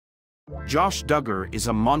Josh Duggar is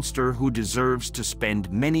a monster who deserves to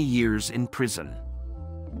spend many years in prison.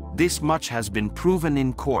 This much has been proven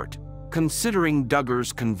in court, considering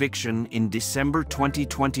Duggar's conviction in December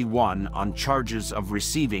 2021 on charges of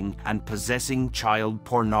receiving and possessing child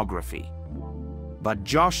pornography. But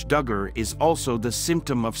Josh Duggar is also the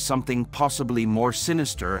symptom of something possibly more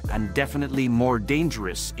sinister and definitely more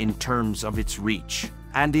dangerous in terms of its reach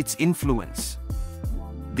and its influence.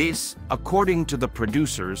 This, according to the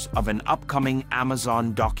producers of an upcoming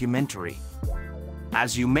Amazon documentary.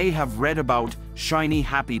 As you may have read about Shiny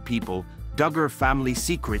Happy People, Duggar Family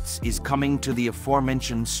Secrets is coming to the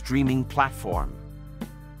aforementioned streaming platform.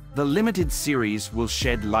 The limited series will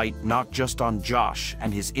shed light not just on Josh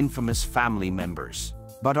and his infamous family members,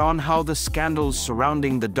 but on how the scandals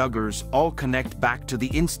surrounding the Duggars all connect back to the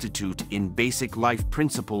Institute in Basic Life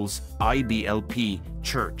Principles, IBLP,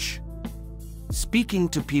 Church. Speaking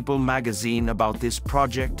to People magazine about this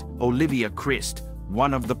project, Olivia Christ,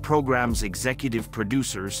 one of the program's executive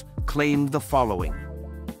producers, claimed the following.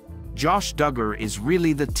 Josh Duggar is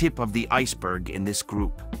really the tip of the iceberg in this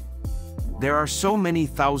group. There are so many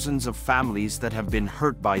thousands of families that have been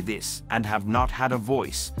hurt by this and have not had a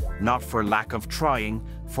voice, not for lack of trying,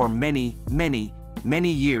 for many, many, many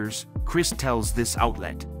years, Chris tells this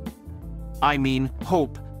outlet. I mean,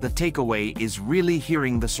 hope, the takeaway is really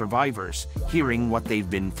hearing the survivors, hearing what they've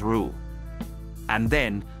been through. And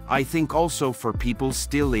then, I think also for people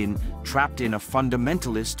still trapped in a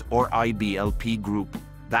fundamentalist or IBLP group,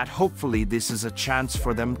 that hopefully this is a chance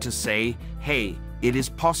for them to say, hey, it is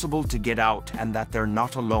possible to get out and that they're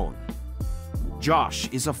not alone. Josh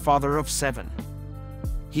is a father of 7.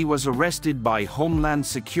 He was arrested by Homeland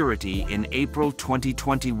Security in April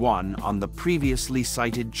 2021 on the previously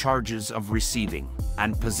cited charges of receiving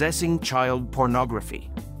and possessing child pornography.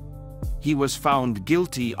 He was found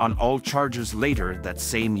guilty on all charges later that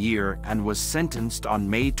same year and was sentenced on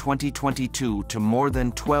May 2022 to more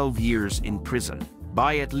than 12 years in prison.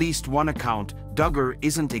 By at least one account, Duggar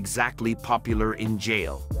isn't exactly popular in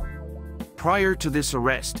jail. Prior to this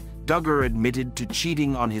arrest, Duggar admitted to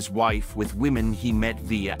cheating on his wife with women he met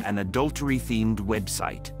via an adultery-themed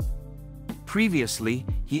website. Previously,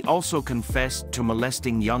 he also confessed to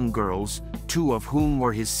molesting young girls, 2 of whom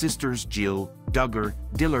were his sisters Jill Duggar,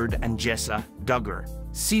 Dillard and Jessa Duggar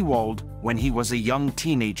Seawald, when he was a young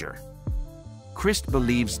teenager. Christ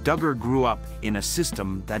believes Duggar grew up in a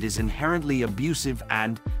system that is inherently abusive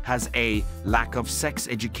and has a lack of sex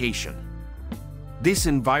education. This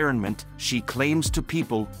environment, she claims to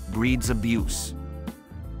People, breeds abuse.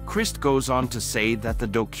 Christ goes on to say that the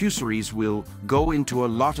docuseries will go into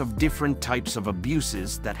a lot of different types of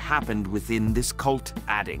abuses that happened within this cult,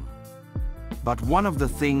 adding, but one of the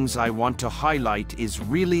things I want to highlight is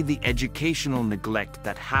really the educational neglect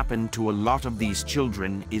that happened to a lot of these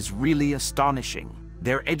children is really astonishing.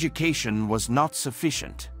 Their education was not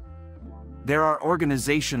sufficient. There are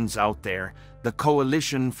organizations out there, the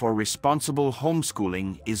Coalition for Responsible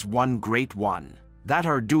Homeschooling is one great one, that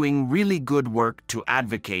are doing really good work to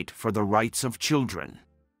advocate for the rights of children.